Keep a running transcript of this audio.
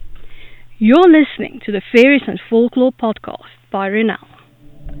You're listening to the Fairies and Folklore podcast by Leannan.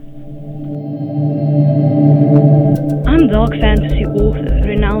 I'm dark fantasy author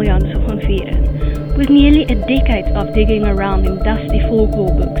Leannan. With nearly a decade of digging around in dusty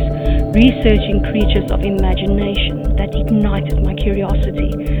folklore books, researching creatures of imagination that ignited my curiosity,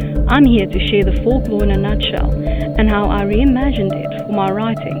 I'm here to share the folklore in a nutshell and how I reimagined it for my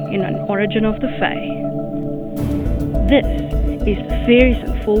writing in An Origin of the Fae. This is the Fairies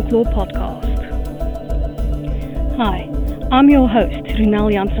and Folklore podcast. Hi, I'm your host,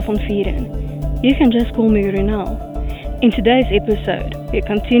 Leannan. You can just call me Renal. In today's episode, we're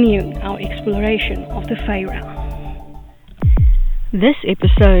continuing our exploration of the Fae realm. This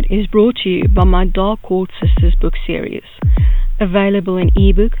episode is brought to you by my Dark Court Sisters book series, available in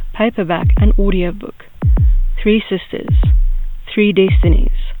ebook, paperback, and audiobook. 3 sisters, 3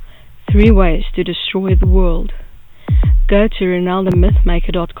 destinies, 3 ways to destroy the world. Go to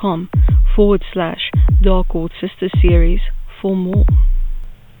renaldthemythmaker.com/Dark Court Sisters series for more.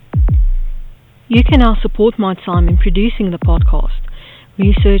 You can now support my time in producing the podcast,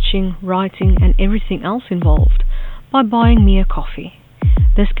 researching, writing, and everything else involved by buying me a coffee.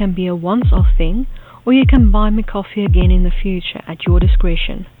 This can be a once-off thing, or you can buy me coffee again in the future at your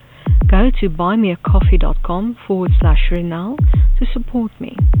discretion. Go to buymeacoffee.com/Renal to support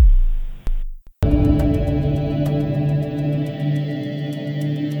me.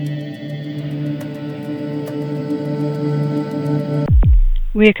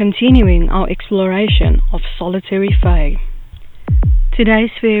 We're continuing our exploration of solitary fae.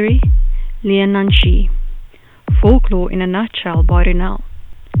 Today's fairy, Leannan. Folklore in a nutshell by Renal.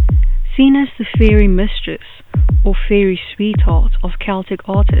 Seen as the fairy mistress or fairy sweetheart of Celtic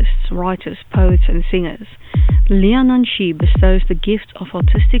artists, writers, poets and singers, Leannan bestows the gift of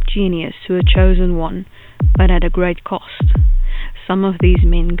artistic genius to a chosen one, but at a great cost. Some of these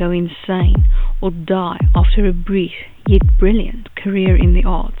men go insane or die after a brief yet brilliant career in the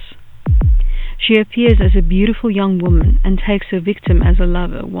arts. She appears as a beautiful young woman and takes her victim as a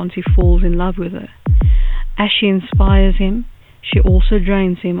lover once he falls in love with her. As she inspires him, she also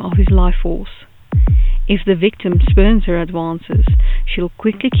drains him of his life force. If the victim spurns her advances, she'll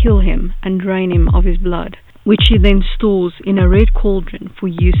quickly kill him and drain him of his blood, which she then stores in a red cauldron for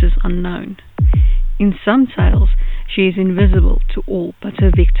uses unknown. In some tales, she is invisible to all but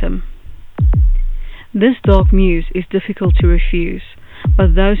her victim. This dark muse is difficult to refuse,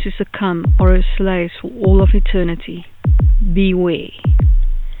 but those who succumb are her slaves for all of eternity. Beware.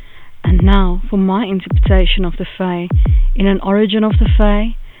 And now for my interpretation of the Fae in An Origin of the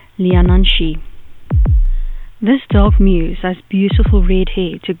Fae, Leannan. This dark muse has beautiful red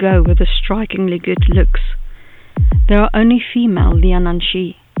hair to go with her strikingly good looks. There are only female Leannan.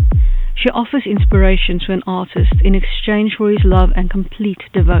 She offers inspiration to an artist in exchange for his love and complete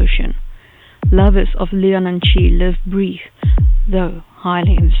devotion. Lovers of Leannan live brief, though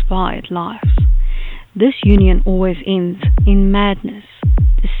highly inspired lives. This union always ends in madness,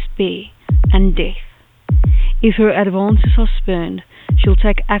 despair, and death. If her advances are spurned, she'll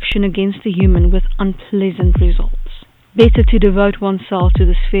take action against the human with unpleasant results. Better to devote oneself to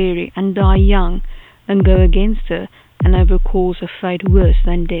this fairy and die young than go against her and ever cause a fate worse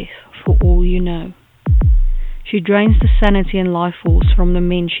than death, for all you know. She drains the sanity and life force from the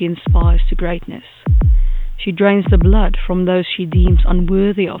men she inspires to greatness. She drains the blood from those she deems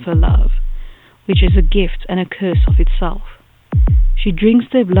unworthy of her love, which is a gift and a curse of itself. She drinks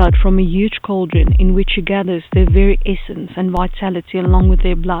their blood from a huge cauldron in which she gathers their very essence and vitality along with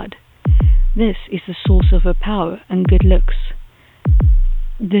their blood. This is the source of her power and good looks.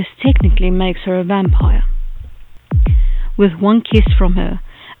 This technically makes her a vampire. With one kiss from her,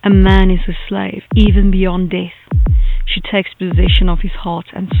 a man is a slave, even beyond death. She takes possession of his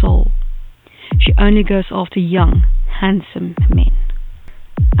heart and soul. She only goes after young, handsome men.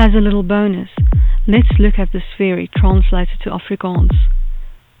 As a little bonus, let's look at this fairy translated to Afrikaans.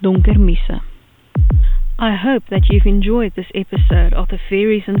 Donker Misse. I hope that you've enjoyed this episode of the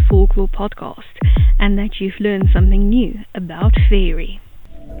Fairies and Folklore podcast and that you've learned something new about fairy.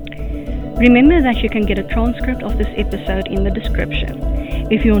 Remember that you can get a transcript of this episode in the description.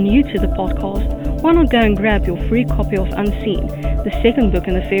 If you're new to the podcast, why not go and grab your free copy of Unseen, the second book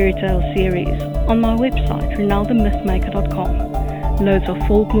in the fairy tale series, on my website, renaldthemythmaker.com. Loads of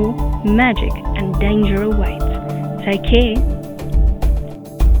folklore, magic, and danger await. Take care.